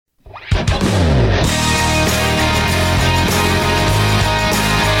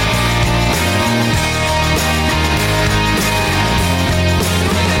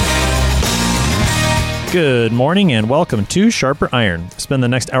Good morning and welcome to Sharper Iron. Spend the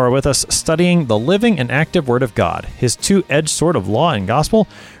next hour with us studying the living and active Word of God, His two-edged sword of law and gospel,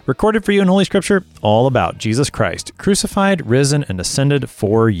 recorded for you in Holy Scripture, all about Jesus Christ, crucified, risen, and ascended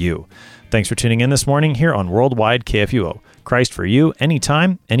for you. Thanks for tuning in this morning here on Worldwide KFUO. Christ for you,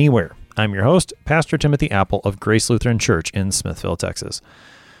 anytime, anywhere. I'm your host, Pastor Timothy Apple of Grace Lutheran Church in Smithville, Texas.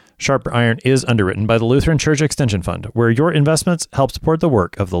 Sharper Iron is underwritten by the Lutheran Church Extension Fund, where your investments help support the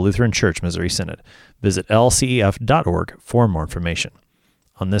work of the Lutheran Church Missouri Synod. Visit lcef.org for more information.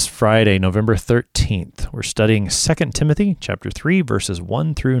 On this Friday, November 13th, we're studying 2 Timothy chapter 3, verses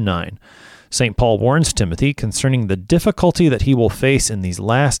 1 through 9. St. Paul warns Timothy concerning the difficulty that he will face in these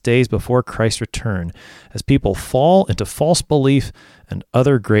last days before Christ's return, as people fall into false belief and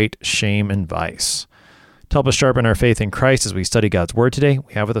other great shame and vice. To help us sharpen our faith in Christ as we study God's Word today,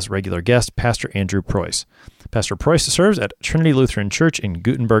 we have with us regular guest, Pastor Andrew Preuss. Pastor Preuss serves at Trinity Lutheran Church in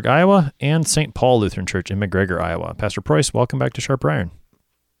Gutenberg, Iowa, and St. Paul Lutheran Church in McGregor, Iowa. Pastor Preuss, welcome back to Sharper Iron.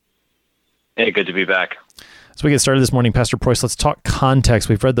 Hey, good to be back. As we get started this morning, Pastor Preuss, let's talk context.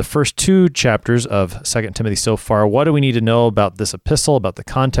 We've read the first two chapters of 2 Timothy so far. What do we need to know about this epistle, about the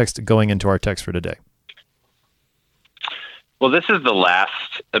context going into our text for today? Well, this is the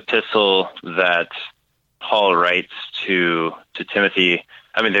last epistle that Paul writes to Timothy.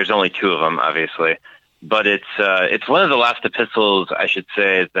 I mean, there's only two of them, obviously, but it's one of the last epistles, I should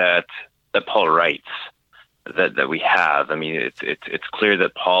say, that Paul writes that we have. I mean, it's clear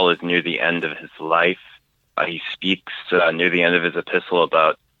that Paul is near the end of his life. He speaks near the end of his epistle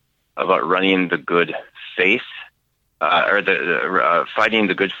about running the good faith, or fighting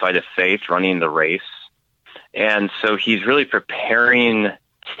the good fight of faith, running the race, and so he's really preparing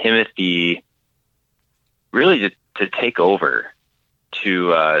Timothy really to take over,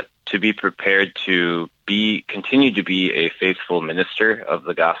 to be prepared to continue to be a faithful minister of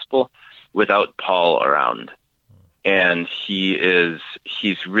the gospel without Paul around. And he's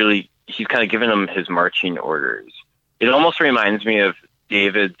kind of given him his marching orders. It almost reminds me of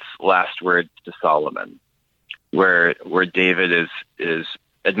David's last words to Solomon, where David is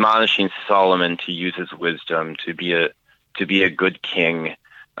admonishing Solomon to use his wisdom, to be a good king,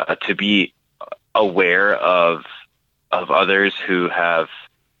 to be aware of others who have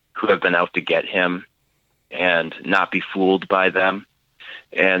been out to get him and not be fooled by them.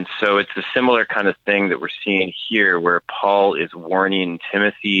 And so it's a similar kind of thing that we're seeing here, where Paul is warning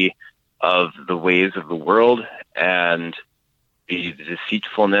Timothy of the ways of the world and the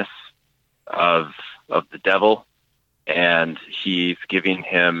deceitfulness of the devil, and he's giving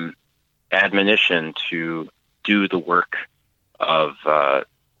him admonition to do the work of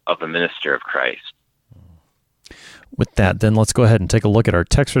a minister of Christ. With that, then let's go ahead and take a look at our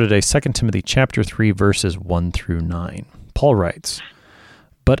text for today, 2 Timothy chapter 3, verses 1 through 9. Paul writes,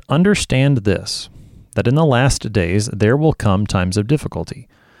 "But understand this, that in the last days there will come times of difficulty.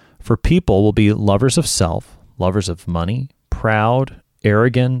 For people will be lovers of self, lovers of money, proud,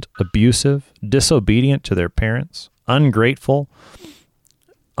 arrogant, abusive, disobedient to their parents, ungrateful,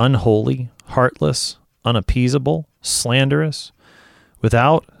 unholy, heartless, unappeasable, slanderous,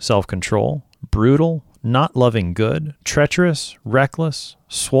 without self-control, brutal, not loving good, treacherous, reckless,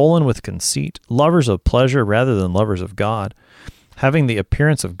 swollen with conceit, lovers of pleasure rather than lovers of God, having the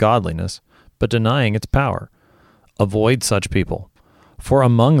appearance of godliness, but denying its power. Avoid such people. For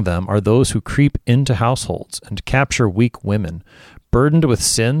among them are those who creep into households and capture weak women, burdened with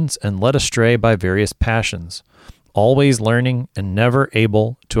sins and led astray by various passions, always learning and never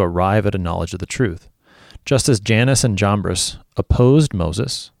able to arrive at a knowledge of the truth. Just as Jannes and Jambres opposed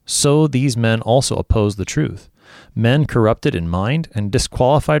Moses, so these men also oppose the truth, men corrupted in mind and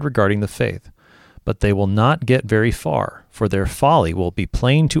disqualified regarding the faith. But they will not get very far, for their folly will be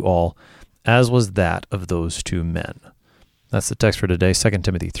plain to all, as was that of those two men." That's the text for today, 2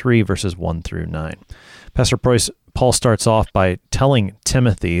 Timothy 3, verses 1 through 9. Pastor Preuss, Paul starts off by telling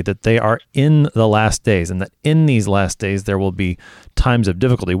Timothy that they are in the last days, and that in these last days there will be times of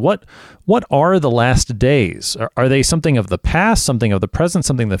difficulty. What are the last days? Are they something of the past, something of the present,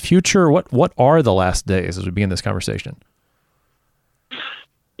 something of the future? What are the last days as we begin this conversation?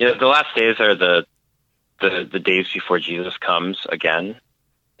 Yeah, the last days are the days before Jesus comes again.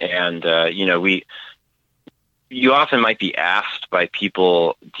 And, you often might be asked by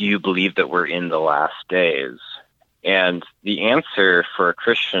people, do you believe that we're in the last days? And the answer for a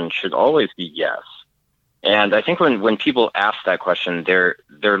Christian should always be yes. And I think when people ask that question, they're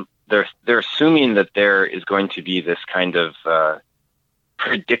assuming that there is going to be this kind of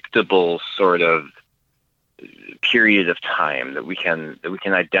predictable sort of period of time that we can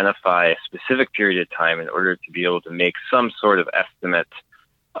identify a specific period of time in order to be able to make some sort of estimate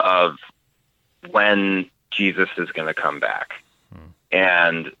of when Jesus is going to come back.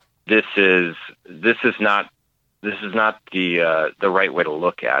 And this is not the right way to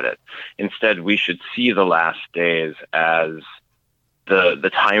look at it. Instead, we should see the last days as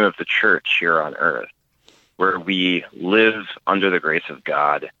the time of the church here on earth, where we live under the grace of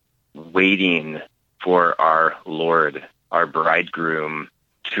God, waiting for our Lord, our bridegroom,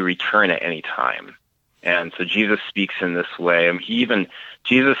 to return at any time. And so Jesus speaks in this way.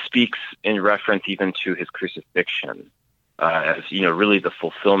 Jesus speaks in reference even to his crucifixion, as really the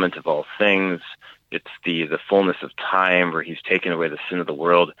fulfillment of all things. It's the fullness of time where he's taken away the sin of the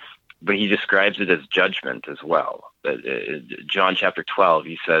world, but he describes it as judgment as well. John chapter 12,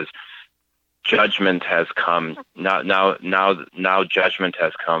 he says, "Judgment has come. Now judgment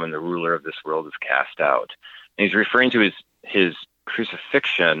has come, and the ruler of this world is cast out." And he's referring to his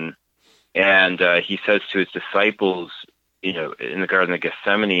crucifixion, and he says to his disciples, in the Garden of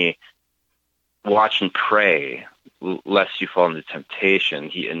Gethsemane, "Watch and pray, lest you fall into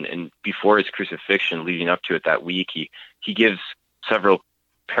temptation." And before his crucifixion, leading up to it that week, he gives several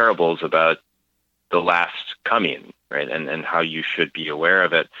parables about the last coming, right, and how you should be aware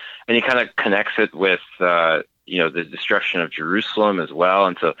of it. And he kind of connects it with the destruction of Jerusalem as well.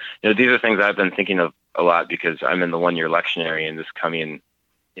 And so these are things I've been thinking of a lot, because I'm in the one-year lectionary, and this coming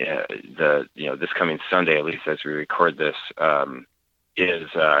this coming Sunday, at least as we record this,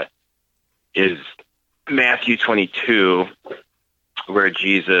 is Matthew 22, where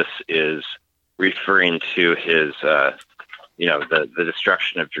Jesus is referring to his the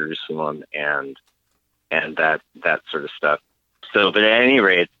destruction of Jerusalem and that sort of stuff. So, but at any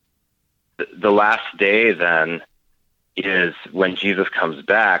rate, the last day then is when Jesus comes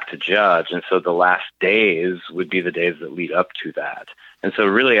back to judge, and so the last days would be the days that lead up to that. And so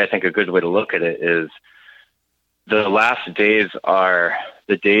really, I think a good way to look at it is the last days are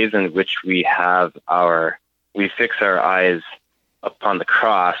the days in which we fix our eyes upon the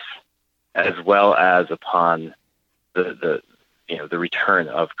cross, as well as upon the return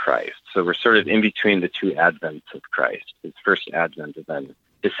of Christ. So we're sort of in between the two advents of Christ, his first advent and then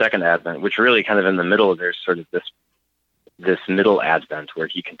his second advent, which really kind of in the middle, there's sort of this middle advent where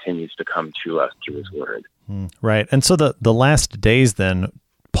he continues to come to us through his word. Right. And so the last days then,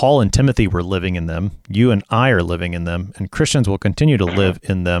 Paul and Timothy were living in them, you and I are living in them, and Christians will continue to live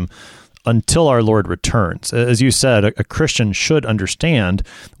in them until our Lord returns. As you said, a Christian should understand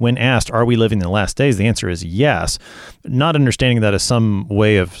when asked, are we living in the last days? The answer is yes. Not understanding that as some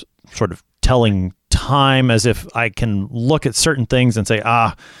way of sort of telling time, as if I can look at certain things and say,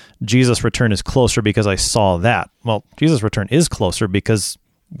 Jesus' return is closer because I saw that. Well, Jesus' return is closer because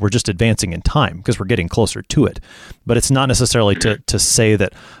we're just advancing in time, because we're getting closer to it. But it's not necessarily to say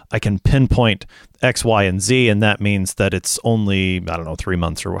that I can pinpoint X, Y, and Z, and that means that it's only, 3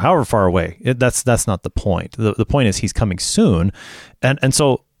 months or however far away. That's not the point. The point is he's coming soon. And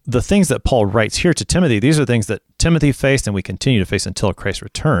so the things that Paul writes here to Timothy, these are things that Timothy faced and we continue to face until Christ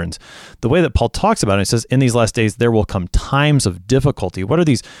returns. The way that Paul talks about it, he says, in these last days, there will come times of difficulty. What are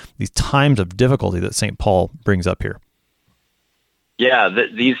these times of difficulty that St. Paul brings up here? Yeah,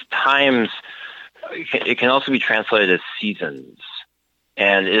 these times, it can also be translated as seasons.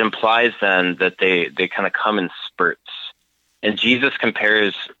 And it implies then that they kind of come in spurts. And Jesus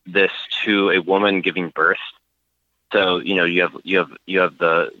compares this to a woman giving birth. So, you have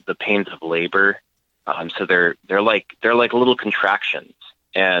the pains of labor. So they're like little contractions.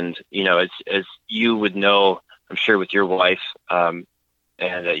 And, as you would know, I'm sure with your wife, and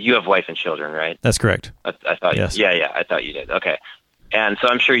you have wife and children, right? That's correct. I thought, yes. Yeah, I thought you did. Okay. And so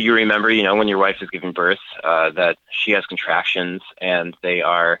I'm sure you remember, when your wife is giving birth, that she has contractions, and they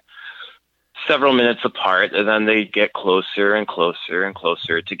are several minutes apart, and then they get closer and closer and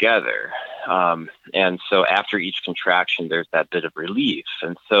closer together. And so after each contraction, there's that bit of relief.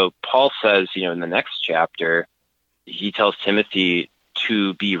 And so Paul says, in the next chapter, he tells Timothy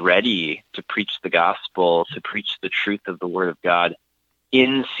to be ready to preach the gospel, to preach the truth of the word of God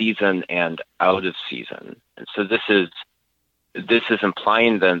in season and out of season. And so this is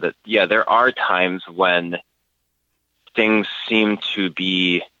implying then that, there are times when things seem to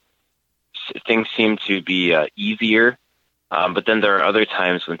be easier, but then there are other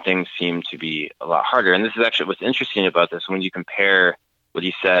times when things seem to be a lot harder. And this is actually what's interesting about this when you compare what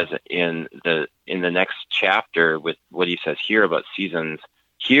he says in the next chapter with what he says here about seasons.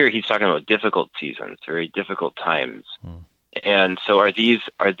 Here he's talking about difficult seasons, very difficult times. And so are these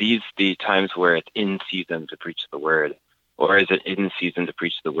the times where it's in season to preach the word? Or is it in season to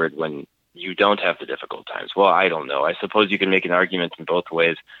preach the word when you don't have the difficult times? Well, I don't know. I suppose you can make an argument in both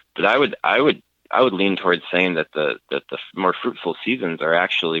ways, but I would lean towards saying that the more fruitful seasons are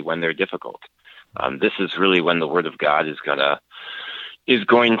actually when they're difficult. This is really when the Word of God is going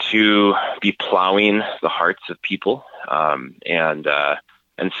to be plowing the hearts of people, and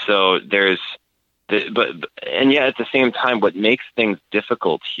so there's, and yet at the same time, what makes things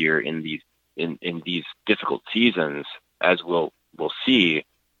difficult here in these difficult seasons, as we'll see,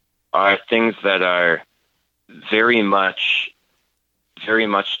 are things that are very much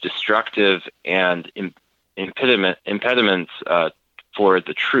destructive and impediments for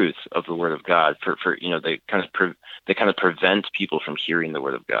the truth of the Word of God. For they kind of prevent people from hearing the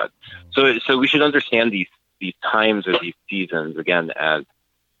Word of God. So we should understand these times or these seasons again as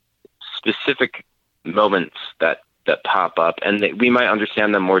specific moments that pop up, and we might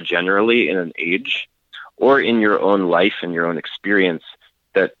understand them more generally in an age or in your own life and your own experience,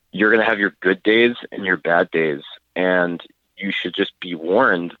 that you're going to have your good days and your bad days. And you should just be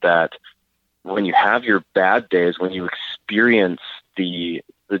warned that when you have your bad days, when you experience the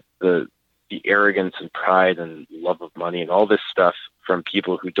arrogance and pride and love of money and all this stuff from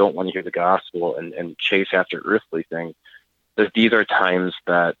people who don't want to hear the gospel and chase after earthly things, that these are times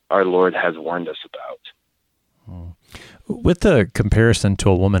that our Lord has warned us about. With the comparison to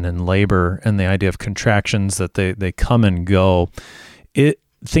a woman in labor and the idea of contractions, that they come and go,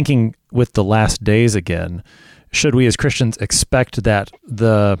 thinking with the last days again, should we as Christians expect that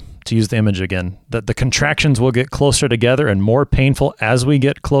to use the image again, that the contractions will get closer together and more painful as we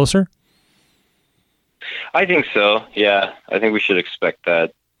get closer? I think so. Yeah, I think we should expect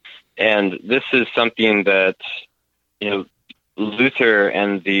that. And this is something that, Luther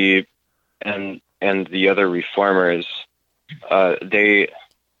and the other reformers, I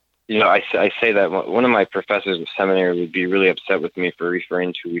say that one of my professors of seminary would be really upset with me for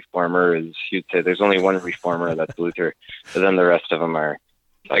referring to reformers. He'd say there's only one reformer, that's Luther, but then the rest of them are,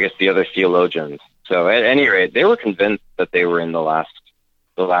 I guess, the other theologians. So at any rate, they were convinced that they were in the last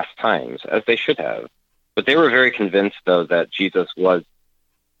times, as they should have. But they were very convinced, though, that Jesus was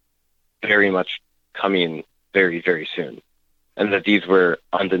very much coming very, very soon, and that these were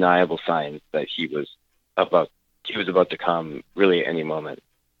undeniable signs that he was about to come really any moment.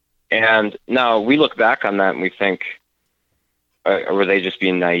 And now we look back on that and we think, were they just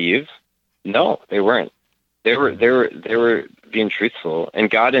being naive? No, they weren't. They were being truthful, and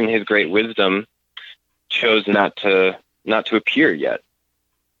God, in His great wisdom, chose not to appear yet.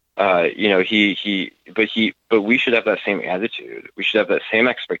 But we should have that same attitude. We should have that same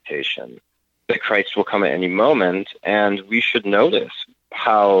expectation that Christ will come at any moment, and we should notice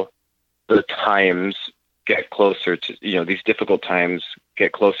how the times get closer to, these difficult times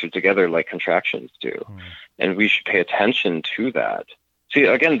get closer together like contractions do. And we should pay attention to that. See,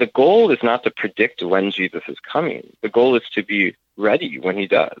 again, the goal is not to predict when Jesus is coming. The goal is to be ready when He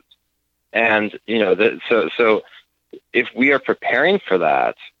does. And, so if we are preparing for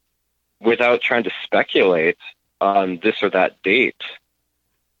that without trying to speculate on this or that date,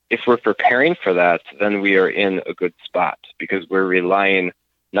 if we're preparing for that, then we are in a good spot, because we're relying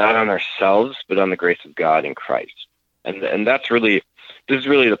not on ourselves, but on the grace of God in Christ. And this is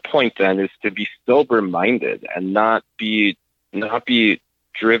really the point then, is to be sober-minded and not be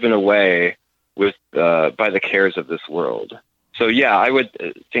driven away with by the cares of this world. So yeah, I would,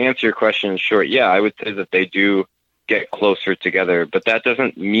 to answer your question in short, yeah, I would say that they do get closer together, but that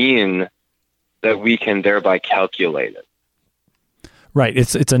doesn't mean that we can thereby calculate it. Right.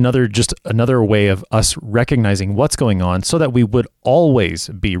 It's another way of us recognizing what's going on, so that we would always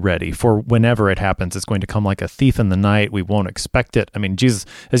be ready for whenever it happens. It's going to come like a thief in the night. We won't expect it. I mean, Jesus,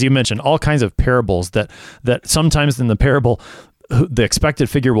 as you mentioned, all kinds of parables that sometimes in the parable, the expected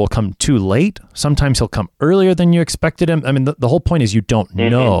figure will come too late. Sometimes he'll come earlier than you expected him. I mean, the whole point is you don't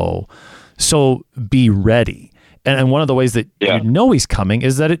know. So be ready. And one of the ways that you know He's coming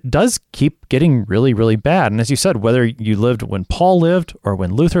is that it does keep getting really, really bad. And as you said, whether you lived when Paul lived or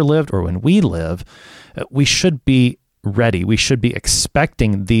when Luther lived or when we live, we should be ready. We should be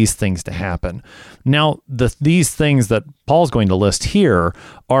expecting these things to happen. Now, these things that Paul's going to list here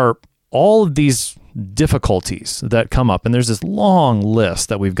are all of these difficulties that come up. And there's this long list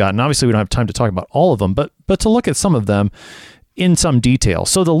that we've got. And obviously, we don't have time to talk about all of them, but to look at some of them in some detail.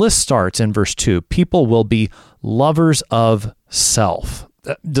 So the list starts in verse 2. People will be lovers of self.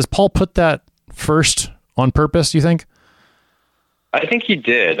 Does Paul put that first on purpose, do you think? I think he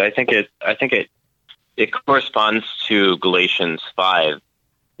did. I think it corresponds to Galatians 5,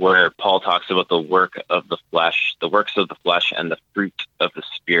 where Paul talks about the works of the flesh and the fruit of the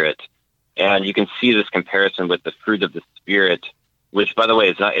Spirit. And you can see this comparison with the fruit of the Spirit, which, by the way,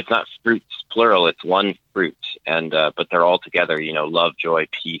 it's not fruits plural, it's one fruit, and but they're all together. Love, joy,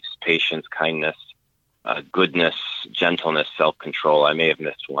 peace, patience, kindness, goodness, gentleness, self-control. I may have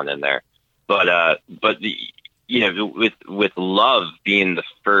missed one in there, but the, with love being the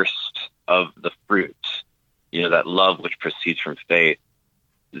first of the fruits, that love which proceeds from faith,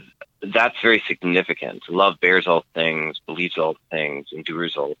 that's very significant. Love bears all things, believes all things,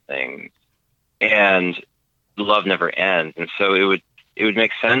 endures all things, and love never ends. And so it would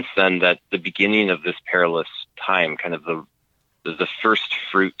make sense then that the beginning of this perilous time, kind of the first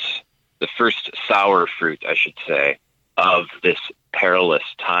fruit, the first sour fruit, I should say, of this perilous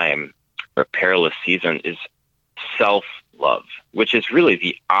time or perilous season is self-love, which is really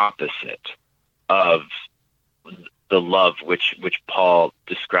the opposite of the love which Paul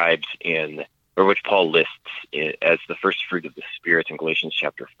describes which Paul lists as the first fruit of the Spirit in Galatians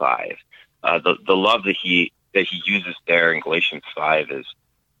chapter 5. The love that he uses there in Galatians 5 is,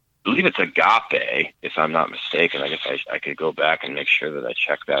 I believe it's agape, if I'm not mistaken. I guess I could go back and make sure that I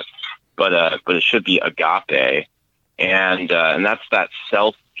check that, but it should be agape, and that's that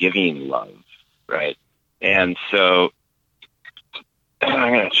self-giving love, right? And so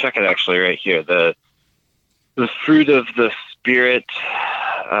I'm going to check it actually right here. The fruit of the Spirit.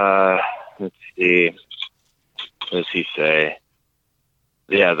 Let's see. What does he say?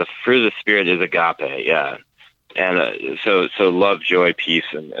 Yeah, the fruit of the Spirit is agape. Yeah, and so love, joy,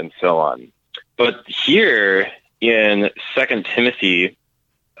 peace, and so on. But here in 2 Timothy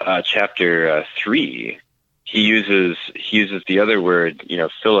chapter 3, he uses the other word,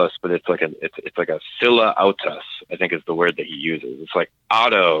 philos, but it's like a phila autos, I think is the word that he uses. It's like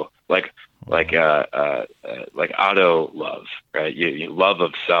auto, like auto love, right? You love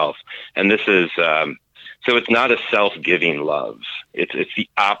of self, and this is so it's not a self-giving love. It's the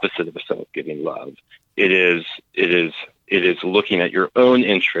opposite of a self-giving love. It is looking at your own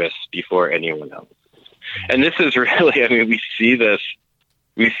interests before anyone else. And this is really, we see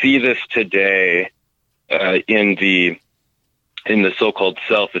this today in the so-called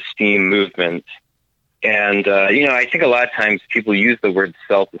self-esteem movement. And, I think a lot of times people use the word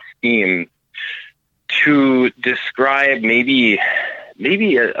self-esteem to describe maybe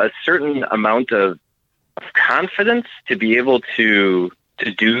a certain amount of confidence to be able to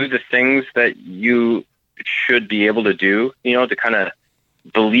do the things that you should be able to do, to kind of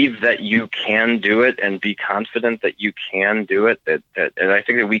believe that you can do it and be confident that you can do it. And I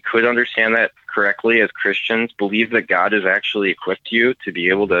think that we could understand that correctly as Christians, believe that God has actually equipped you to be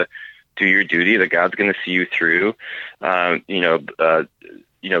able to do your duty, that God's going to see you through,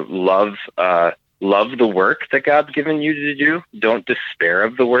 love the work that God's given you to do. Don't despair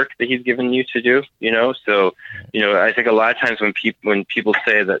of the work that he's given you to do, So, I think a lot of times when people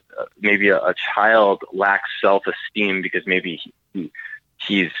say that maybe a child lacks self-esteem because maybe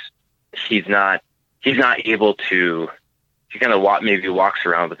he's not able to, he kind of maybe walks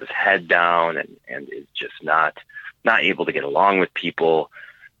around with his head down and is just not able to get along with people.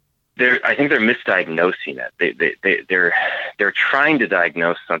 I think they're misdiagnosing it. They're trying to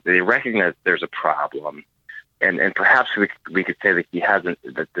diagnose something. They recognize there's a problem, and perhaps we could say that he hasn't,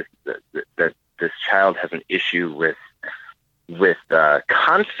 that this child has an issue with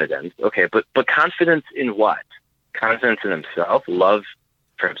confidence. Okay, but confidence in what? Confidence in himself, love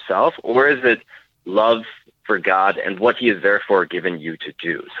for himself, or is it love for God and what he has therefore given you to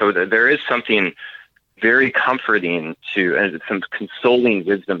do? So there is something very comforting and some consoling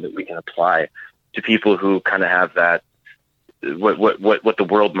wisdom that we can apply to people who kind of have that, what the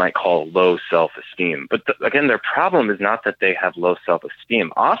world might call low self-esteem. But again, their problem is not that they have low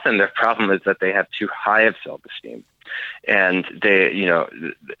self-esteem. Often their problem is that they have too high of self-esteem, and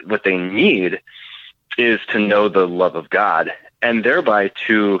what they need is to know the love of God, and thereby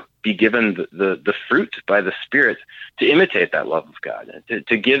to be given the fruit by the Spirit to imitate that love of God,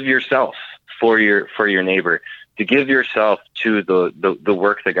 to give yourself for your neighbor, to give yourself to the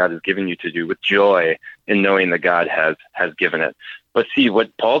work that God has given you to do with joy in knowing that God has given it. But see,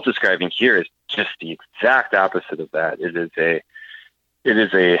 what Paul's describing here is just the exact opposite of that. It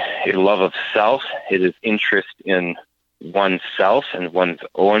is a love of self. It is interest in oneself and one's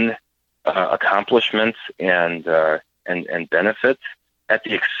own accomplishments and benefits at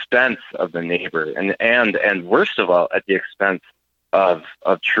the expense of the neighbor, and worst of all, at the expense of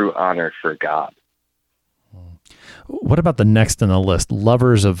true honor for God. What about the next in the list?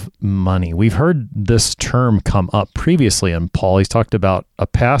 Lovers of money. We've heard this term come up previously in Paul. He's talked about a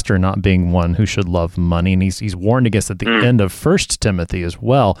pastor not being one who should love money, and he's warned against at the end of 1 Timothy as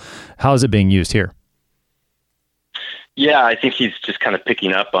well. How is it being used here? Yeah, I think he's just kind of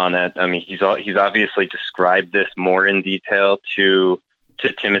picking up on it. He's obviously described this more in detail to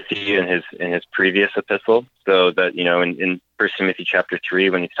Timothy in his previous epistle. So that in 1 Timothy chapter 3,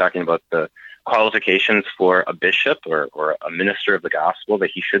 when he's talking about the qualifications for a bishop or a minister of the gospel,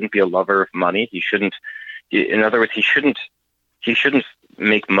 that he shouldn't be a lover of money. In other words, he shouldn't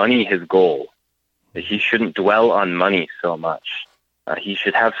make money his goal. That he shouldn't dwell on money so much. He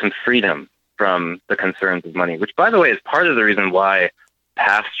should have some freedom from the concerns of money, which, by the way, is part of the reason why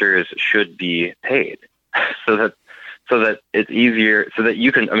pastors should be paid, so that it's easier, so that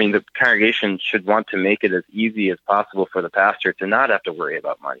you can, the congregation should want to make it as easy as possible for the pastor to not have to worry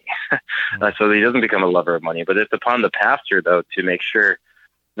about money, so that he doesn't become a lover of money. But it's upon the pastor, though, to make sure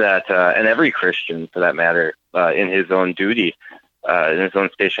that, and every Christian, for that matter, in his own duty, in his own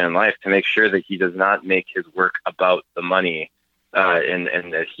station in life, to make sure that he does not make his work about the money, and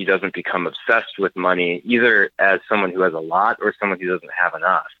that he doesn't become obsessed with money, either as someone who has a lot or someone who doesn't have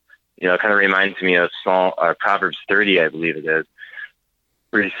enough. It kind of reminds me of Proverbs 30, I believe it is,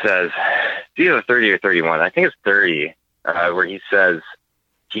 where he says, it's either 30 or 31, I think it's 30, where he says,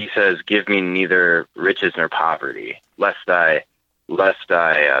 give me neither riches nor poverty, lest I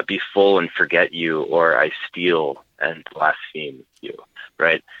be full and forget you, or I steal and blaspheme you,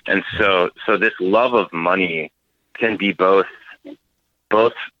 right? And so this love of money can be both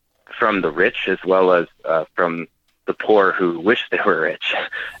from the rich as well as from the poor who wish they were rich,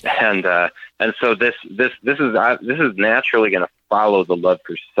 and so this is naturally going to follow the love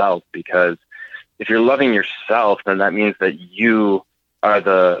for self, because if you're loving yourself, then that means that you are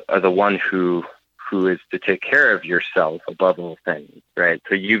the one who is to take care of yourself above all things, right?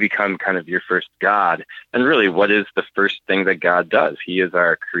 So you become kind of your first God, and really, what is the first thing that God does? He is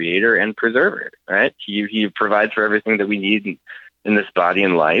our creator and preserver, right? He provides for everything that we need in this body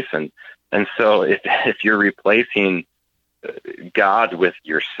and life, and so if you're replacing God with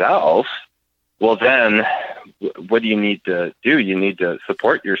yourself, well, then what do you need to do? You need to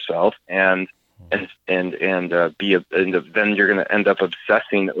support yourself, and then you're going to end up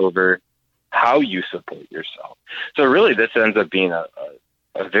obsessing over how you support yourself. So really, this ends up being a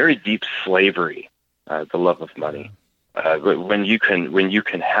very deep slavery, the love of money. When you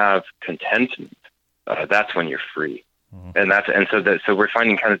can have contentment, that's when you're free. So we're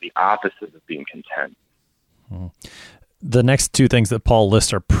finding kind of the opposite of being content. The next two things that Paul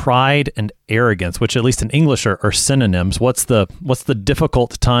lists are pride and arrogance, which at least in English are synonyms. What's the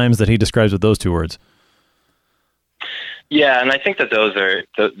difficult times that he describes with those two words? Yeah, and I think that those are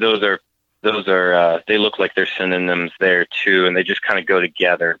they look like they're synonyms there too, and they just kind of go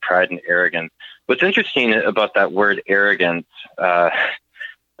together, pride and arrogance. What's interesting about that word arrogance, I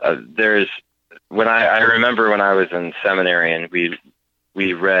remember when I was in seminary and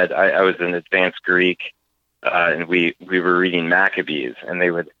we read, I was in advanced Greek, and we were reading Maccabees, and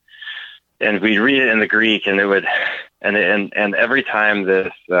we'd read it in the Greek, and and every time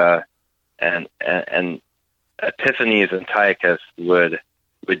this and Epiphanes and Antiochus would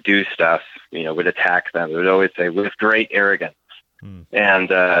do stuff, would attack them, it would always say with great arrogance. And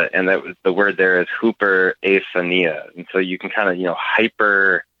that was, the word there is huper aphania, and so you can kind of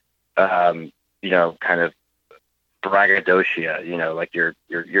hyper kind of braggadocio, like you're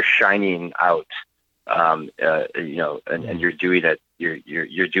shining out, and you're doing it.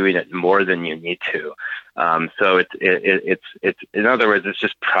 You're doing it more than you need to. So it's in other words, it's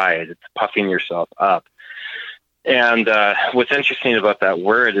just pride. It's puffing yourself up. And what's interesting about that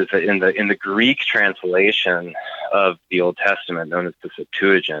word is that in the Greek translation of the Old Testament, known as the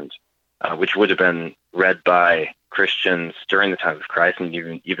Septuagint, which would have been read by Christians during the time of Christ, and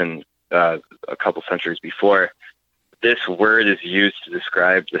even a couple centuries before, this word is used to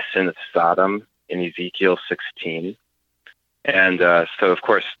describe the sin of Sodom in Ezekiel 16. And so, of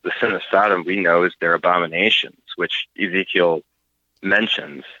course, the sin of Sodom, we know, is their abominations, which Ezekiel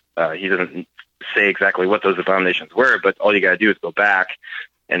mentions. He doesn't say exactly what those abominations were, but all you got to do is go back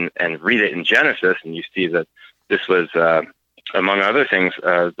and read it in Genesis, and you see that this was, among other things,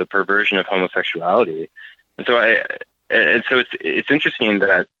 the perversion of homosexuality. And so it's interesting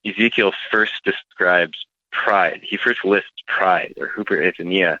that Ezekiel first describes pride. He first lists pride, or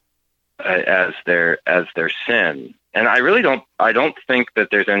huperephania, as their sin. And I don't think that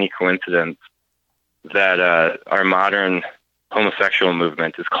there's any coincidence that our modern homosexual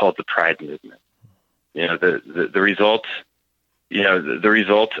movement is called the Pride movement. The result, the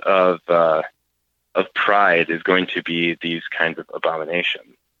result of pride is going to be these kinds of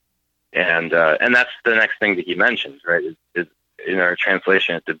abominations. And that's the next thing that he mentions, right? Is in our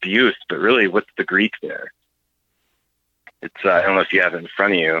translation, it's abuse, but really, what's the Greek there? It's I don't know if you have it in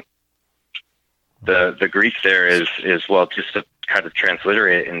front of you. The Greek there is well, just to kind of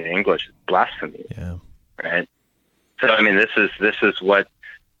transliterate it in English, it's blasphemy. Yeah. Right. So this is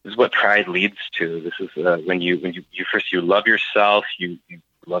what pride leads to. This is when you love yourself, you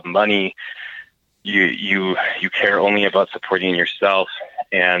love money, you care only about supporting yourself,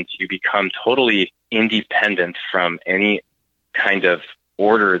 and you become totally independent from any kind of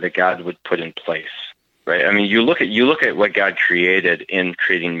order that God would put in place. Right? I mean, you look at what God created in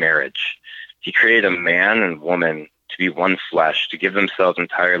creating marriage. He created a man and woman to be one flesh, to give themselves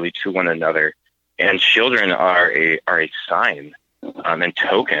entirely to one another. And children are a sign and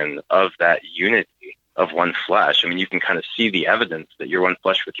token of that unity of one flesh. I mean, you can kind of see the evidence that you're one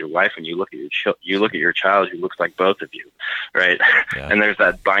flesh with your wife when you look at your child who looks like both of you, right? Yeah. And there's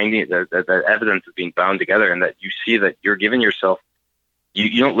that binding, that evidence of being bound together, and that you see that you're giving yourself.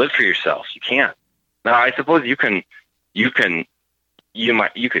 You don't live for yourself. You can't. Now, I suppose you could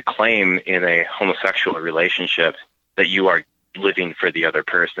claim in a homosexual relationship that you are living for the other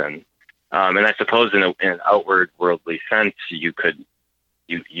person, and I suppose in an outward worldly sense, you could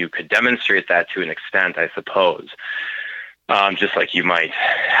demonstrate that to an extent, I suppose. Just like you might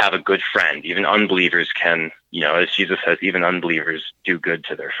have a good friend. Even unbelievers can, as Jesus says, even unbelievers do good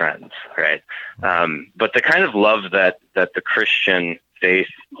to their friends, right? But the kind of love that the Christian faith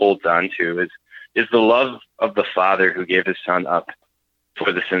holds on to is the love of the Father who gave his Son up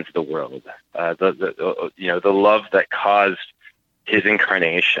for the sins of the world. The love that caused his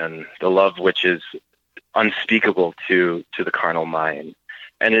incarnation, the love which is unspeakable to the carnal mind.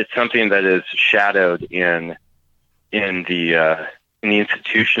 And it's something that is shadowed in the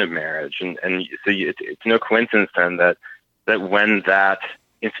institution of marriage, and so it's no coincidence then that when that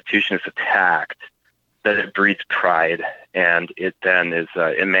institution is attacked, that it breeds pride, and it then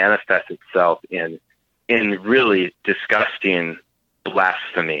it manifests itself in really disgusting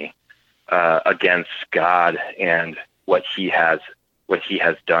blasphemy against God and what He has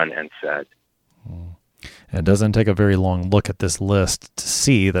done and said. It doesn't take a very long look at this list to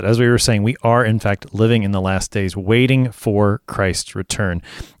see that, as we were saying, we are, in fact, living in the last days, waiting for Christ's return.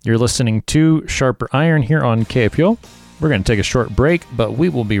 You're listening to Sharper Iron here on KFUO. We're going to take a short break, but we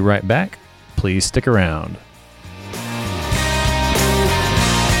will be right back. Please stick around.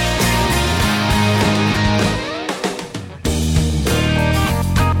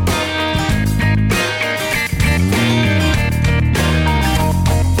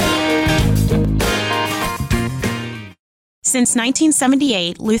 Since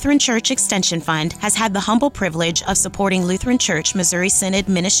 1978, Lutheran Church Extension Fund has had the humble privilege of supporting Lutheran Church Missouri Synod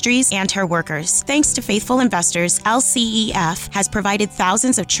ministries and her workers. Thanks to faithful investors, LCEF has provided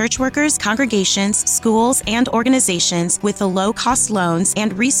thousands of church workers, congregations, schools, and organizations with the low-cost loans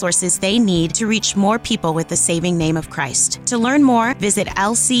and resources they need to reach more people with the saving name of Christ. To learn more, visit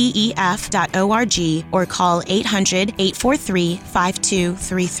lcef.org or call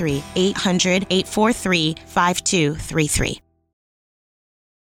 800-843-5233, 800-843-5233.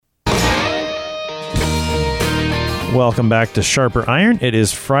 Welcome back to Sharper Iron. It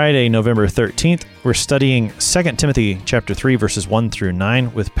is Friday, November 13th. We're studying 2 Timothy chapter 3, verses 1 through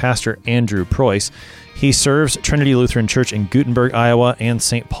 9 with Pastor Andrew Preuss. He serves Trinity Lutheran Church in Gutenberg, Iowa, and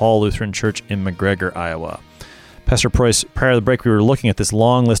St. Paul Lutheran Church in McGregor, Iowa. Pastor Preuss, prior to the break, we were looking at this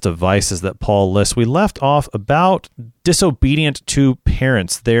long list of vices that Paul lists. We left off about disobedient to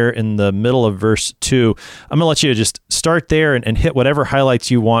parents there in the middle of verse 2. I'm going to let you just start there and hit whatever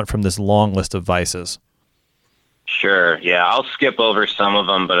highlights you want from this long list of vices. Sure. Yeah, I'll skip over some of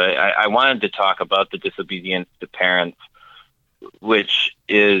them, but I wanted to talk about the disobedience to parents, which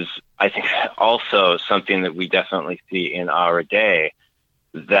is, I think, also something that we definitely see in our day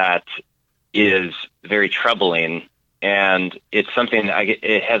that is very troubling, and it's something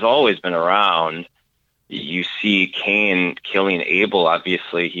it has always been around. You see Cain killing Abel.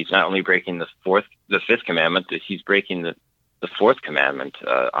 Obviously, he's not only breaking the fifth commandment, but he's breaking the fourth commandment,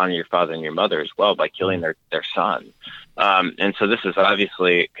 honor your father and your mother as well, by killing their son. And so this has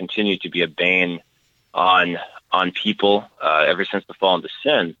obviously continued to be a bane on people ever since the fall into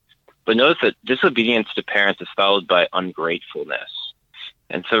sin. But notice that disobedience to parents is followed by ungratefulness.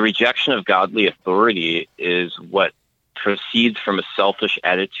 And so rejection of godly authority is what proceeds from a selfish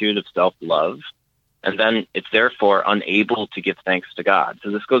attitude of self-love. And then it's therefore unable to give thanks to God. So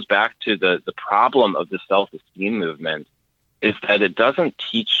this goes back to the problem of the self-esteem movement, is that it doesn't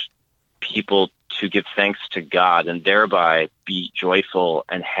teach people to give thanks to God and thereby be joyful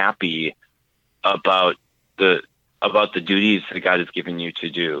and happy about the duties that God has given you to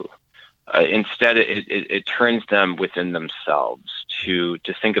do. Instead, it turns them within themselves to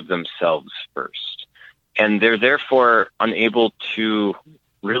think of themselves first. And they're therefore unable to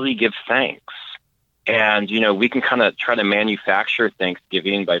really give thanks. And, we can kind of try to manufacture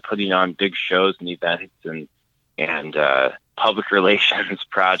Thanksgiving by putting on big shows and events and public relations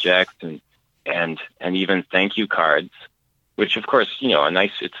projects and even thank you cards, which of course,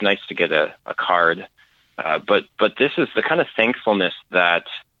 it's nice to get a card. But this is the kind of thankfulness that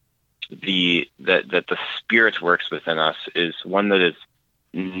the Spirit works within us, is one that is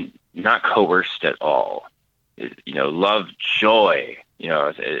not coerced at all. Love, joy,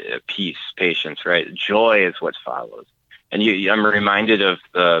 peace, patience, right? Joy is what follows. And I'm reminded of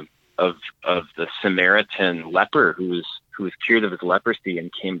the Samaritan leper who was cured of his leprosy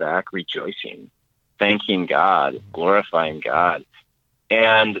and came back rejoicing, thanking God, glorifying God.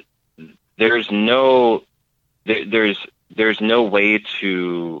 And there's no way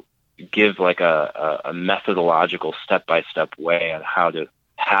to give like a methodological step-by-step way on how to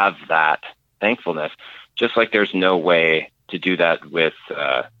have that thankfulness, just like there's no way to do that with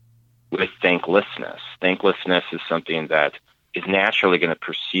thanklessness. Thanklessness is something that is naturally going to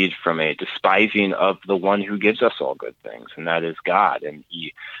proceed from a despising of the one who gives us all good things, and that is God. And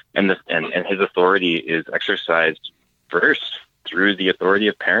his authority is exercised first through the authority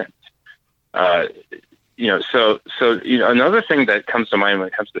of parents. Another thing that comes to mind when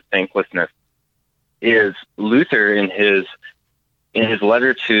it comes to thanklessness is Luther in his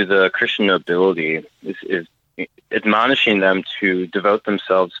letter to the Christian nobility is admonishing them to devote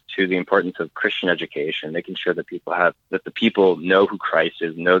themselves to the importance of Christian education, making sure that the people know who Christ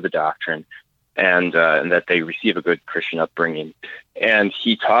is, know the doctrine, and that they receive a good Christian upbringing. And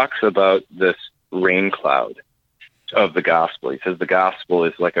he talks about this rain cloud of the gospel. He says the gospel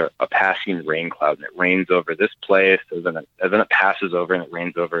is like a passing rain cloud, and it rains over this place, and then it passes over and it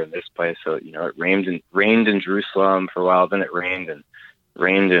rains over in this place. So it rained in Jerusalem for a while, then it rained in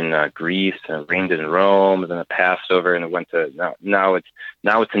Greece, and it rained in Rome, and then it passed over, and it went to now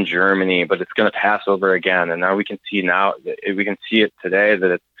it's in Germany, but it's going to pass over again. And now we can see it today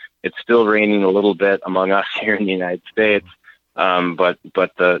that it's still raining a little bit among us here in the United States. But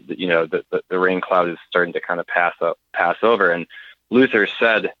the rain cloud is starting to kind of pass over. And Luther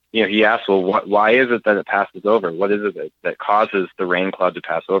said, he asked, well, why is it that it passes over? What is it that causes the rain cloud to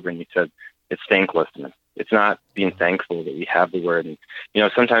pass over? And he said, it's thanklessness. It's not being thankful that we have the word. And,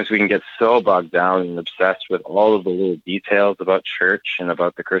 sometimes we can get so bogged down and obsessed with all of the little details about church and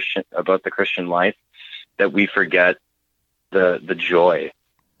about the Christian life that we forget the joy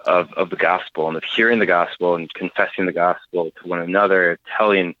of the gospel, and of hearing the gospel and confessing the gospel to one another,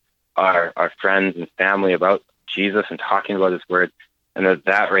 telling our friends and family about Jesus and talking about his word. And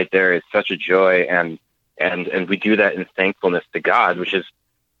that right there is such a joy. And we do that in thankfulness to God, which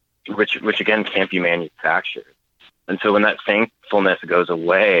again can't be manufactured. And so when that thankfulness goes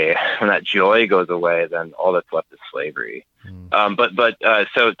away, when that joy goes away, then all that's left is slavery. So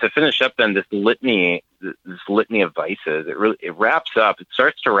to finish up then, this litany of vices, it wraps up. It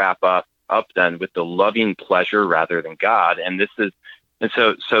starts to wrap up then with the loving pleasure rather than God. And this is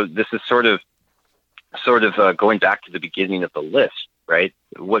sort of going back to the beginning of the list, right?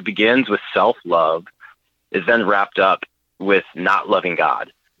 What begins with self-love is then wrapped up with not loving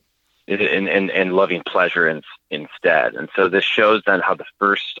God and loving pleasure instead. And so this shows then how the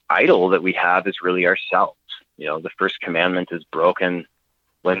first idol that we have is really ourselves. The first commandment is broken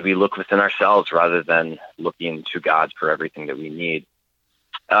when we look within ourselves rather than looking to God for everything that we need.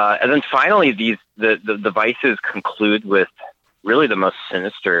 And then finally, the vices conclude with really the most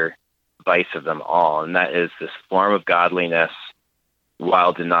sinister vice of them all, and that is this form of godliness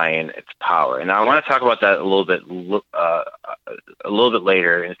while denying its power. And I want to talk about that a little bit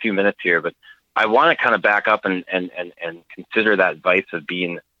later in a few minutes here, but I want to kind of back up and consider that vice of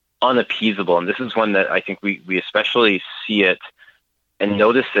being unappeasable. And this is one that I think we especially see it and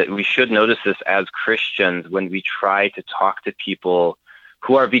notice it. We should notice this as Christians when we try to talk to people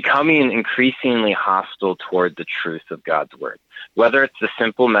who are becoming increasingly hostile toward the truth of God's word. Whether it's the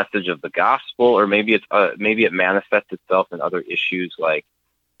simple message of the gospel, or maybe it manifests itself in other issues like,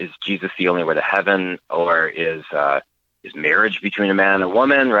 is Jesus the only way to heaven, or is marriage between a man and a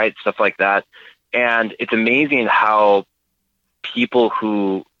woman, right? Stuff like that. And it's amazing how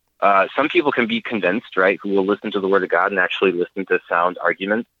some people can be convinced, right, who will listen to the word of God and actually listen to sound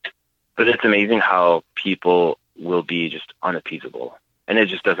arguments. But it's amazing how people will be just unappeasable. And it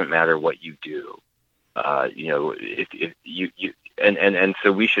just doesn't matter what you do. If you and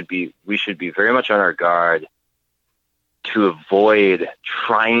so we should be very much on our guard to avoid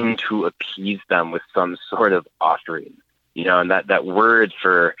trying to appease them with some sort of offering. And that word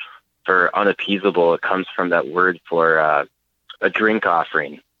for unappeasable, it comes from that word for a drink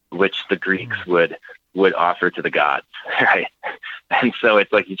offering, which the Greeks would offer to the gods, right? And so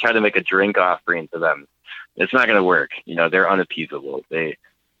it's like you try to make a drink offering to them. It's not going to work. They're unappeasable.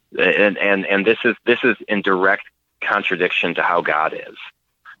 And this is in direct contradiction to how God is.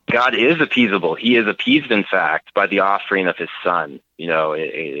 God is appeasable. He is appeased, in fact, by the offering of his Son,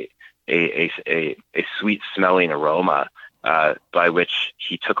 a sweet smelling aroma by which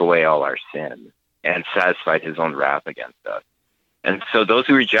he took away all our sin and satisfied his own wrath against us. And so those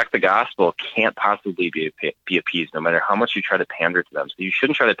who reject the gospel can't possibly be appeased, no matter how much you try to pander to them. So you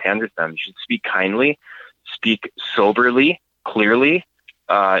shouldn't try to pander to them. You should speak kindly, speak soberly, clearly,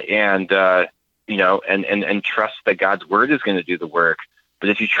 and trust that God's word is going to do the work. But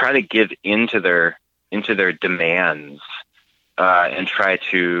if you try to give into their demands and try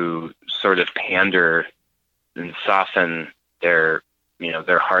to sort of pander and soften their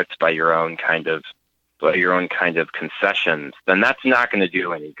hearts by your own kind of concessions, then that's not going to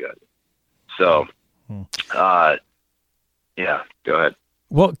do any good. So, go ahead.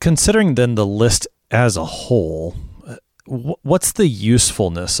 Well, considering then the list as a whole, what's the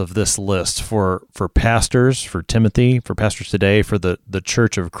usefulness of this list for pastors, for Timothy, for pastors today, for the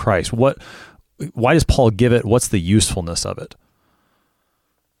Church of Christ? Why does Paul give it? What's the usefulness of it?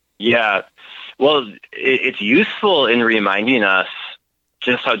 Yeah, well, it's useful in reminding us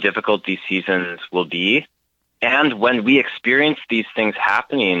just how difficult these seasons will be. And when we experience these things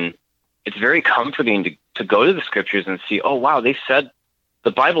happening, it's very comforting to go to the scriptures and see, oh, wow, the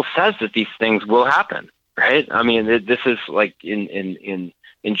Bible says that these things will happen, right? I mean, this is like in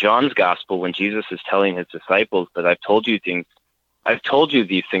John's gospel, when Jesus is telling his disciples that I've told you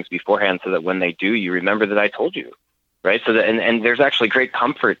these things beforehand so that when they do, you remember that I told you. Right. So that, and there's actually great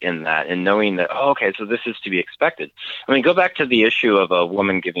comfort in that, in knowing that, oh, okay, so this is to be expected. I mean, go back to the issue of a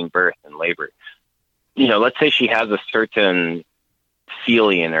woman giving birth in labor. Let's say she has a certain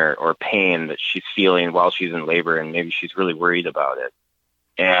feeling or pain that she's feeling while she's in labor, and maybe she's really worried about it.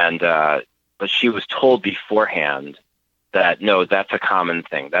 And, but she was told beforehand that, no, that's a common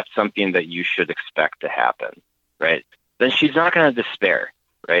thing. That's something that you should expect to happen. Right. Then she's not going to despair.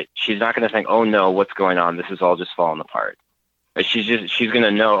 Right? She's not going to think, "Oh no, what's going on? This is all just falling apart." But she's going to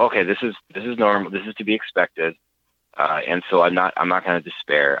know, okay, this is normal. This is to be expected, and so I'm not going to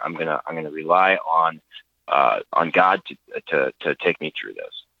despair. I'm going to rely on God to take me through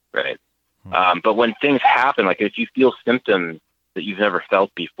this. Right? But when things happen, like if you feel symptoms that you've never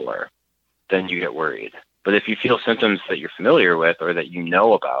felt before, then you get worried. But if you feel symptoms that you're familiar with or that you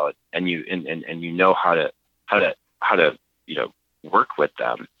know about, and you know how to work with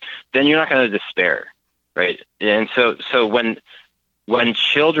them, then you're not going to despair, right? And so when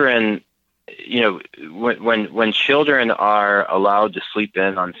children, when children are allowed to sleep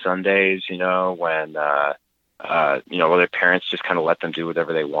in on Sundays, when their parents just kind of let them do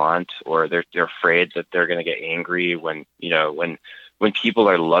whatever they want, or they're afraid that they're going to get angry when people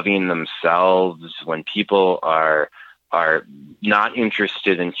are loving themselves, when people are not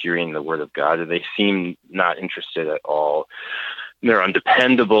interested in hearing the word of God, or they seem not interested at all. They're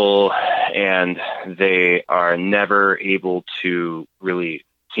undependable, and they are never able to really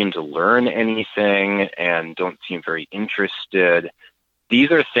seem to learn anything and don't seem very interested.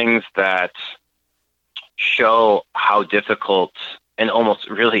 These are things that show how difficult and almost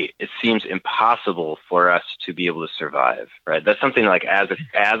really it seems impossible for us to be able to survive, right? That's something like as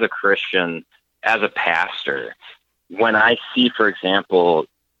a Christian, as a pastor, when I see, for example,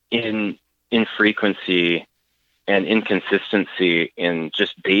 infrequency and inconsistency in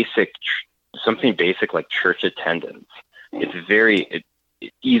just something basic like church attendance, it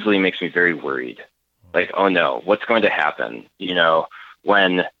easily makes me very worried. Like, oh no, what's going to happen?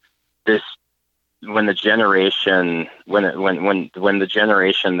 When the generation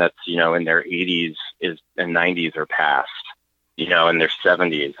that's, in their 80s and 90s are past, in their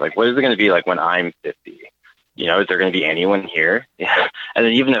 70s, like what is it going to be like when I'm 50? Is there going to be anyone here? And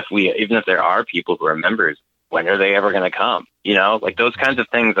then even if there are people who are members, when are they ever going to come? Like those kinds of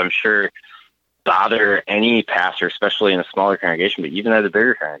things, I'm sure bother any pastor, especially in a smaller congregation, but even at a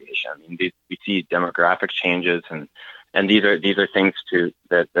bigger congregation. I mean, we see demographic changes, and these are things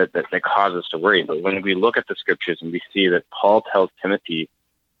that cause us to worry. But when we look at the scriptures and we see that Paul tells Timothy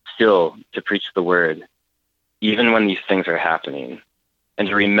still to preach the word, even when these things are happening, and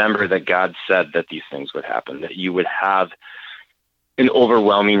to remember that God said that these things would happen, that you would have an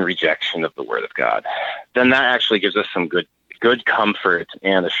overwhelming rejection of the word of God, then that actually gives us some good comfort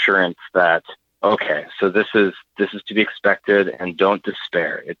and assurance that, okay, so this is to be expected, and don't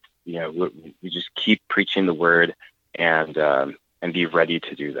despair. It's, we just keep preaching the word and be ready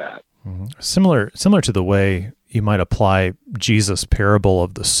to do that. Mm-hmm. Similar to the way you might apply Jesus' parable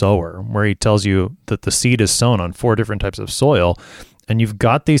of the sower, where he tells you that the seed is sown on 4 different types of soil, and you've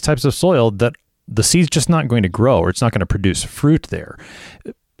got these types of soil that the seed's just not going to grow, or it's not going to produce fruit there.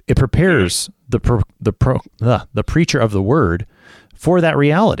 it prepares the preacher of the word for that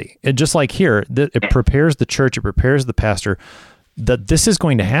reality. And just like here, it prepares the church, it prepares the pastor that this is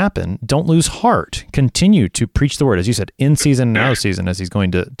going to happen. Don't lose heart. Continue to preach the word. As you said, in season and out of season, as he's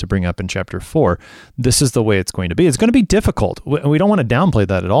going to bring up in chapter 4. This is the way it's going to be. It's going to be difficult. We don't want to downplay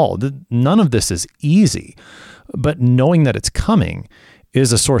that at all. None of this is easy. But knowing that it's coming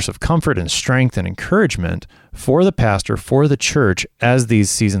is a source of comfort and strength and encouragement for the pastor, for the church, as these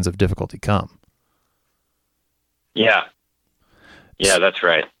seasons of difficulty come. Yeah. Yeah, that's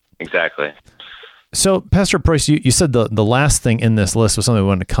right. Exactly. So, Pastor Preuss, you said the last thing in this list was something we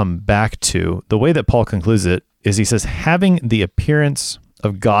wanted to come back to. The way that Paul concludes it is he says, having the appearance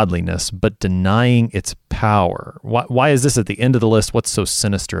of godliness, but denying its power. Why is this at the end of the list? What's so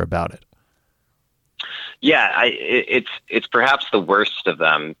sinister about it? Yeah, it's perhaps the worst of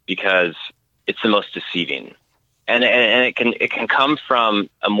them because it's the most deceiving, and it can come from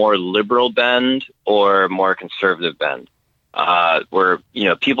a more liberal bend or more conservative bend, where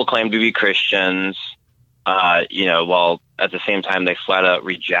people claim to be Christians, while at the same time they flat out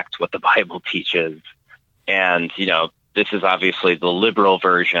reject what the Bible teaches, and this is obviously the liberal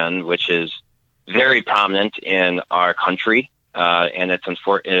version, which is very prominent in our country. And it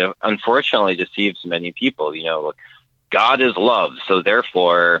unfortunately deceives many people. God is love, so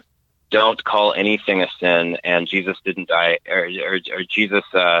therefore don't call anything a sin. And Jesus didn't die, or Jesus,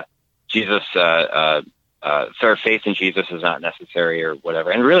 fair faith in Jesus is not necessary, or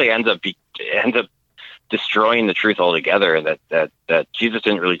whatever. And really ends up destroying the truth altogether. That Jesus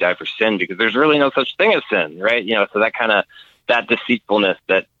didn't really die for sin because there's really no such thing as sin, right? So that deceitfulness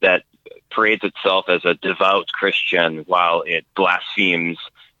that parades itself as a devout Christian while it blasphemes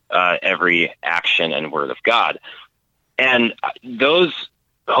every action and word of God. And those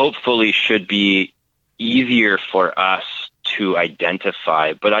hopefully should be easier for us to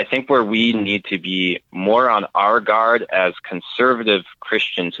identify. But I think where we need to be more on our guard as conservative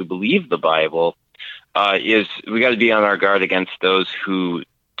Christians who believe the Bible is we got to be on our guard against those who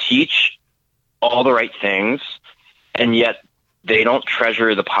teach all the right things and yet they don't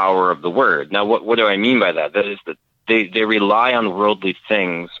treasure the power of the word. Now, what do I mean by that? That is that they rely on worldly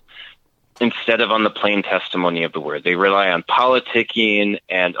things instead of on the plain testimony of the word. They rely on politicking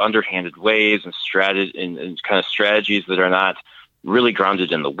and underhanded ways and kind of strategies that are not really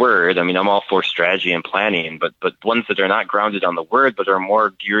grounded in the word. I mean, I'm all for strategy and planning, but ones that are not grounded on the word, but are more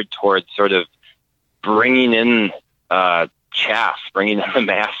geared towards sort of bringing in chaff, bringing in the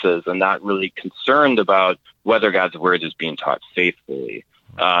masses, and not really concerned about whether God's word is being taught faithfully.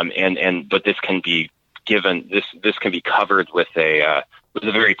 But this can be given, this can be covered with a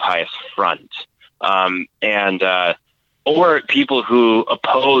very pious front. Or people who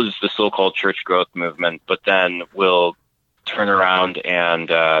oppose the so-called church growth movement, but then will turn around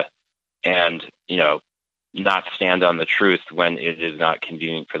and not stand on the truth when it is not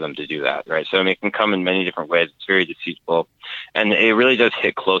convenient for them to do that, right? So it can come in many different ways. It's very deceitful, and it really does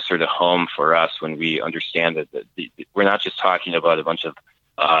hit closer to home for us when we understand that we're not just talking about a bunch of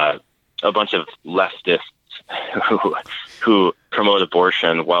leftists who promote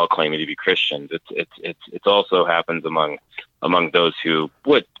abortion while claiming to be Christians. It also happens among those who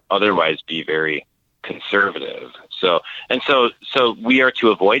would otherwise be very conservative. So we are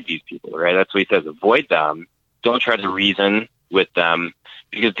to avoid these people, right? That's what he says. Avoid them. Don't try to reason with them,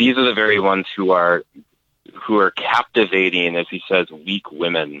 because these are the very ones who are captivating, as he says, weak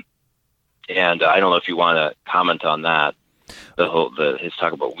women. And I don't know if you want to comment on that. His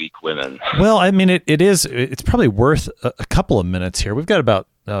talk about weak women. Well, I mean, it's probably worth a couple of minutes here. We've got about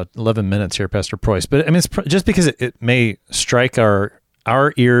 11 minutes here, Pastor Preuss. But I mean, it's just because it may strike our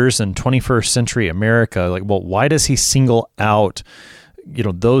ears in 21st century America, like, well, why does he single out,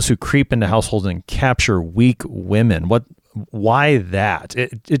 those who creep into households and capture weak women? Why that?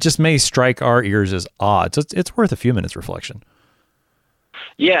 It just may strike our ears as odd. So it's worth a few minutes reflection.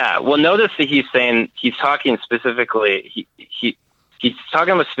 Yeah. Well, notice that he's talking specifically, he's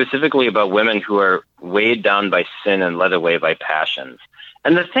talking specifically about women who are weighed down by sin and led away by passions.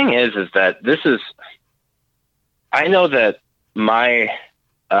 And the thing is that I know that my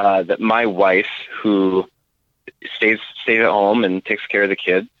wife, who stays at home and takes care of the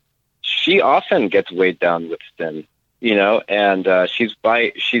kids, she often gets weighed down with sin, and she's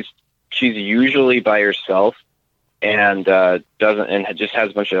usually by herself and just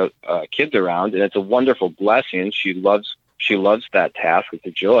has a bunch of kids around, and it's a wonderful blessing. She loves that task. It's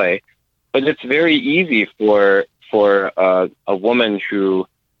a joy, but it's very easy for a woman who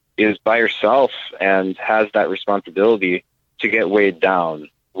is by herself and has that responsibility to get weighed down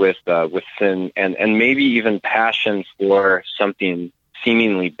with sin and maybe even passion for something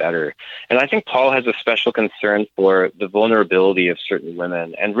seemingly better. And I think Paul has a special concern for the vulnerability of certain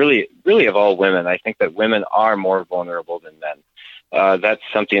women, and really of all women. I think that women are more vulnerable than men. That's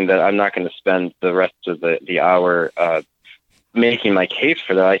something that I'm not going to spend the rest of the hour making my case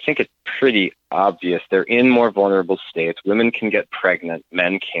for that. I think it's pretty obvious. They're in more vulnerable states. Women can get pregnant,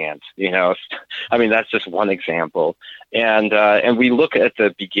 men can't. I mean, that's just one example. And we look at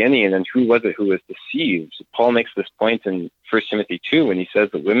the beginning, and who was it who was deceived? Paul makes this point in 1 Timothy 2 when he says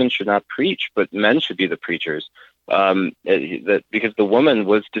that women should not preach, but men should be the preachers, because the woman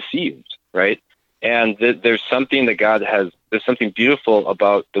was deceived, right? And there's something that there's something beautiful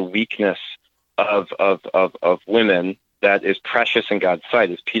about the weakness of women that is precious in God's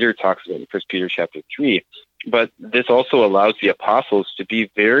sight, as Peter talks about in 1 Peter chapter 3. But this also allows the apostles to be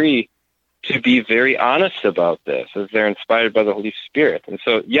very honest about this, as they're inspired by the Holy Spirit. And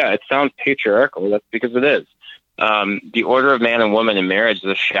so, yeah, it sounds patriarchal. That's because it is. The order of man and woman in marriage is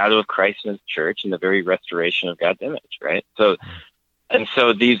a shadow of Christ and His church and the very restoration of God's image, right? So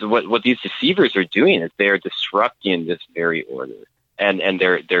what these deceivers are doing is they are disrupting this very order, and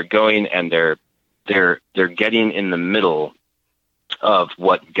they're going and they're getting in the middle of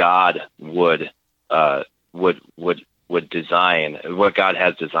what God would design, what God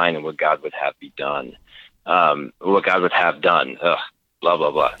has designed, and what God would have be done, what God would have done. Blah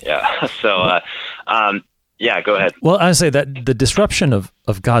blah blah. Yeah. So, yeah. Go ahead. Well, I say that the disruption of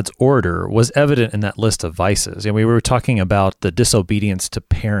God's order was evident in that list of vices, and we were talking about the disobedience to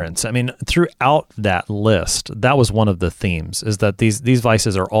parents. I mean, throughout that list, that was one of the themes: is that these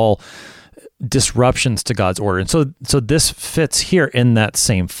vices are all disruptions to God's order. And so this fits here in that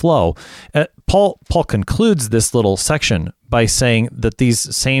same flow. Paul concludes this little section by saying that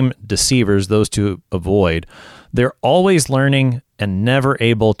these same deceivers, those to avoid, they're always learning and never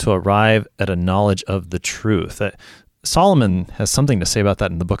able to arrive at a knowledge of the truth. Solomon has something to say about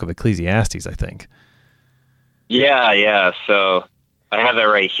that in the book of Ecclesiastes, I think. Yeah. So I have that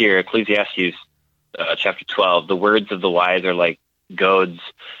right here. Ecclesiastes chapter 12. The words of the wise are like goads,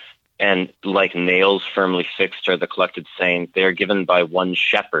 and like nails firmly fixed are the collected saints. They are given by one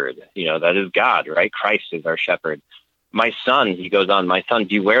shepherd. That is God, right? Christ is our shepherd. My son, he goes on, my son,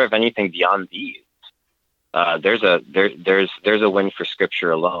 beware of anything beyond these. There's a win for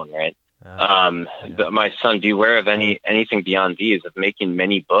Scripture alone, right? My son, beware of anything beyond these. Of making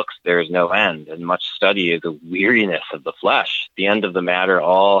many books, there is no end, and much study is a weariness of the flesh. The end of the matter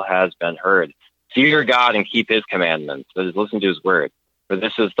all has been heard. Fear God and keep His commandments. That is, listen to His word. For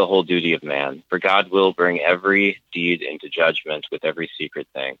this is the whole duty of man. For God will bring every deed into judgment with every secret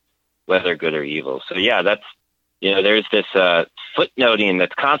thing, whether good or evil. So yeah, that's, there's this footnoting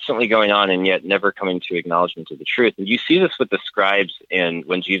that's constantly going on and yet never coming to acknowledgement of the truth. And you see this with the scribes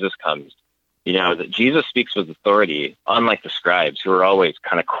when Jesus comes. That Jesus speaks with authority, unlike the scribes, who are always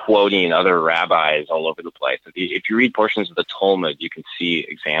kind of quoting other rabbis all over the place. If you read portions of the Talmud, you can see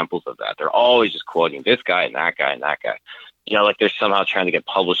examples of that. They're always just quoting this guy and that guy and that guy. Like they're somehow trying to get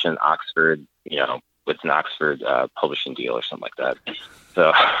published in Oxford, with an Oxford publishing deal or something like that.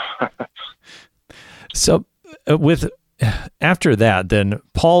 So after that, then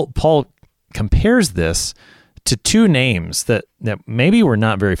Paul compares this to two names that maybe we're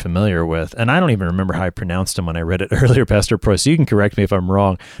not very familiar with, and I don't even remember how I pronounced them when I read it earlier, Pastor Preuss. So you can correct me if I'm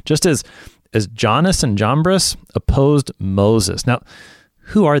wrong. Just as Jannes and Jambres opposed Moses. Now,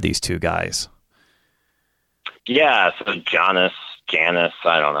 who are these two guys? Yeah, so Jannes,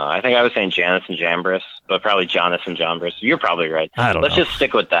 I don't know. I think I was saying Jannes and Jambres, but probably Jannes and Jambres. You're probably right. Let's just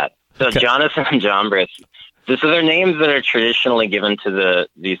stick with that. So okay. Jannes and Jambres. So they're names that are traditionally given to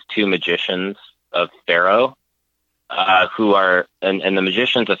these two magicians of Pharaoh, who are, and the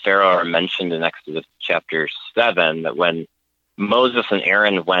magicians of Pharaoh are mentioned in Exodus chapter 7, that when Moses and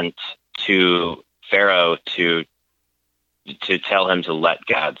Aaron went to Pharaoh to tell him to let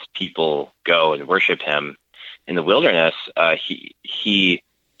God's people go and worship him in the wilderness, he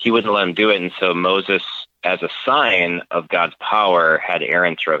wouldn't let him do it. And so Moses, as a sign of God's power, had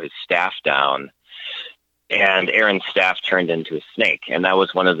Aaron throw his staff down, and Aaron's staff turned into a snake. And that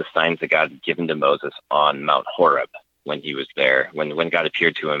was one of the signs that God had given to Moses on Mount Horeb when he was there, when God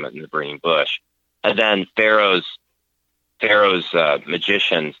appeared to him in the burning bush. And then Pharaoh's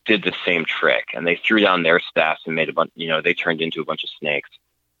magicians did the same trick, and they threw down their staffs and made a bunch, they turned into a bunch of snakes.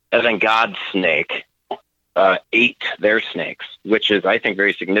 And then God's snake ate their snakes, which is, I think,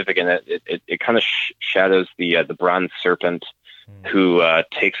 very significant. It kind of shadows the bronze serpent who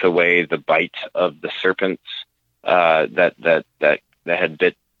takes away the bite of the serpents that had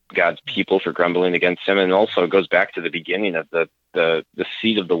bit God's people for grumbling against him, and also goes back to the beginning of the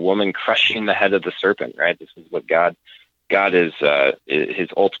seed of the woman crushing the head of the serpent. Right, this is what God God is his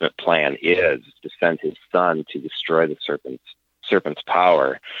ultimate plan is to send his son to destroy the serpent's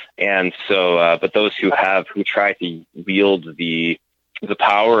power. And so, but those who try to wield the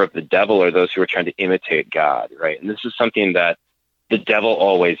power of the devil are those who are trying to imitate God, right? And this is something that the devil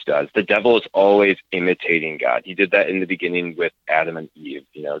always does. The devil is always imitating God. He did that in the beginning with Adam and Eve.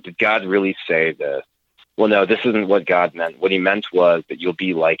 Did God really say this? Well, no, this isn't what God meant. What he meant was that you'll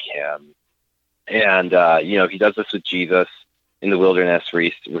be like him. And, he does this with Jesus in the wilderness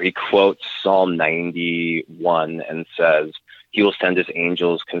where he quotes Psalm 91 and says, he will send his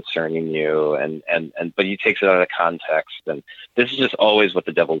angels concerning you. But he takes it out of context. And this is just always what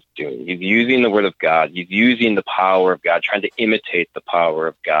the devil's doing. He's using the word of God. He's using the power of God, trying to imitate the power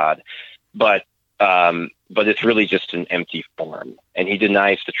of God. But it's really just an empty form. And he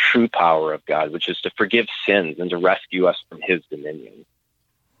denies the true power of God, which is to forgive sins and to rescue us from his dominion.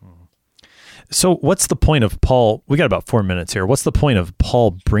 So what's the point of Paul? We got about 4 minutes here. What's the point of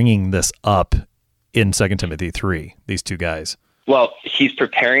Paul bringing this up in 2 Timothy 3, these two guys? Well, he's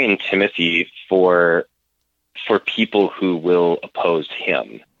preparing Timothy for people who will oppose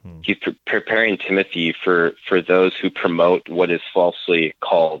him. He's preparing Timothy for those who promote what is falsely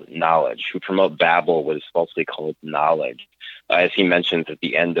called knowledge, who promote Babel, what is falsely called knowledge, as he mentions at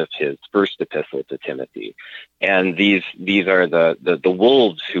the end of his first epistle to Timothy. And these are the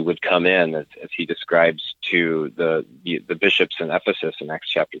wolves who would come in, as he describes to the bishops in Ephesus in Acts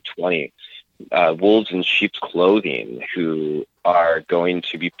chapter 20, wolves in sheep's clothing who are going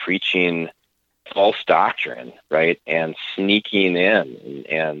to be preaching false doctrine, right, and sneaking in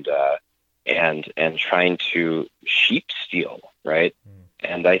and trying to sheep steal, right?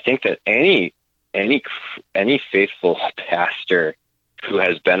 And I think that any faithful pastor who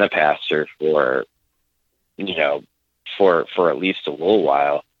has been a pastor for at least a little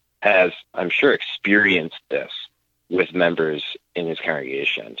while has, I'm sure, experienced this with members in his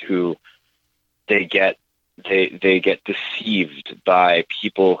congregation who they get deceived by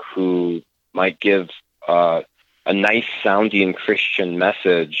people who might give a nice sounding Christian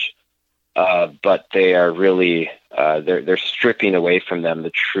message, but they are really they're stripping away from them the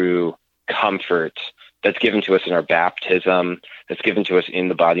true comfort that's given to us in our baptism, that's given to us in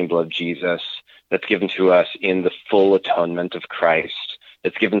the body and blood of Jesus, that's given to us in the full atonement of Christ,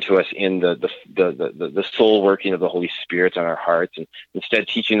 that's given to us in the soul working of the Holy Spirit on our hearts, and instead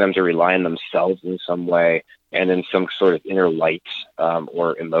teaching them to rely on themselves in some way and in some sort of inner light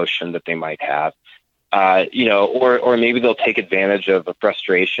or emotion that they might have, or maybe they'll take advantage of a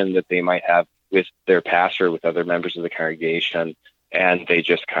frustration that they might have with their pastor, with other members of the congregation, and they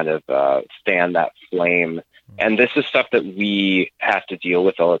just kind of fan that flame. And this is stuff that we have to deal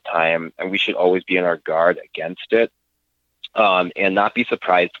with all the time, and we should always be on our guard against it, and not be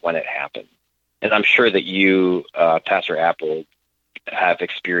surprised when it happens. And I'm sure that you, Pastor Apple, have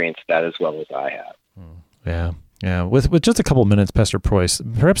experienced that as well as I have. Yeah. With just a couple minutes, Pastor Preuss,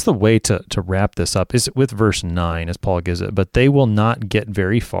 perhaps the way to wrap this up is with verse 9, as Paul gives it. But they will not get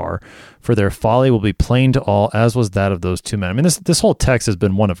very far, for their folly will be plain to all, as was that of those two men. I mean, this whole text has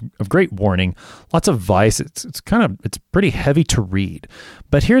been one of great warning, lots of vice. It's pretty heavy to read.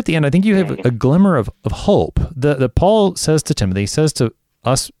 But here at the end, I think you have a glimmer of hope. That Paul says to Timothy, says to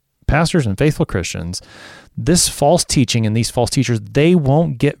us pastors and faithful Christians, this false teaching and these false teachers, they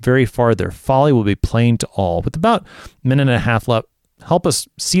won't get very far. Their folly will be plain to all. With about a minute and a half left, help us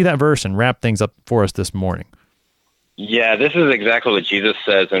see that verse and wrap things up for us this morning. Yeah, this is exactly what Jesus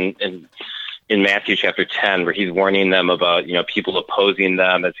says in Matthew chapter 10, where he's warning them about, people opposing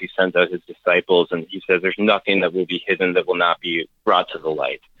them as he sends out his disciples. And he says, there's nothing that will be hidden that will not be brought to the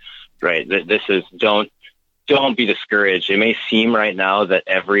light, right? This is, don't be discouraged. It may seem right now that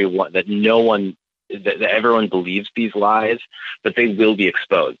everyone believes these lies, but they will be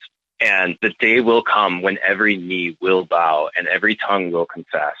exposed. And the day will come when every knee will bow and every tongue will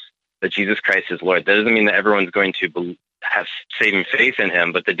confess that Jesus Christ is Lord. That doesn't mean that everyone's going to have saving faith in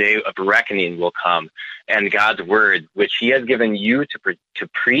him, but the day of reckoning will come, and God's word, which he has given you to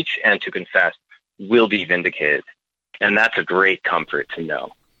preach and to confess, will be vindicated. And that's a great comfort to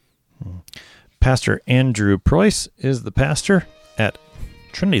know. Pastor Andrew Preuss is the pastor at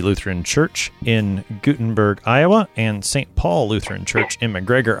Trinity Lutheran Church in Gutenberg, Iowa, and St. Paul Lutheran Church in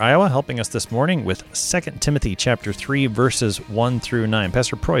McGregor, Iowa, helping us this morning with 2 Timothy chapter 3, verses 1 through 9.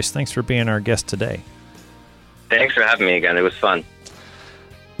 Pastor Preuss, thanks for being our guest today. Thanks for having me again. It was fun.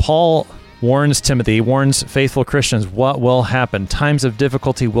 Paul warns Timothy, warns faithful Christians what will happen. Times of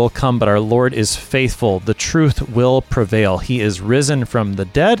difficulty will come, but our Lord is faithful. The truth will prevail. He is risen from the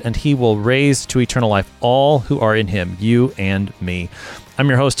dead, and he will raise to eternal life all who are in him, you and me. I'm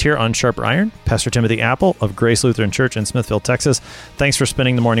your host here on Sharper Iron, Pastor Timothy Apple of Grace Lutheran Church in Smithville, Texas. Thanks for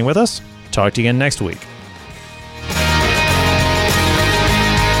spending the morning with us. Talk to you again next week.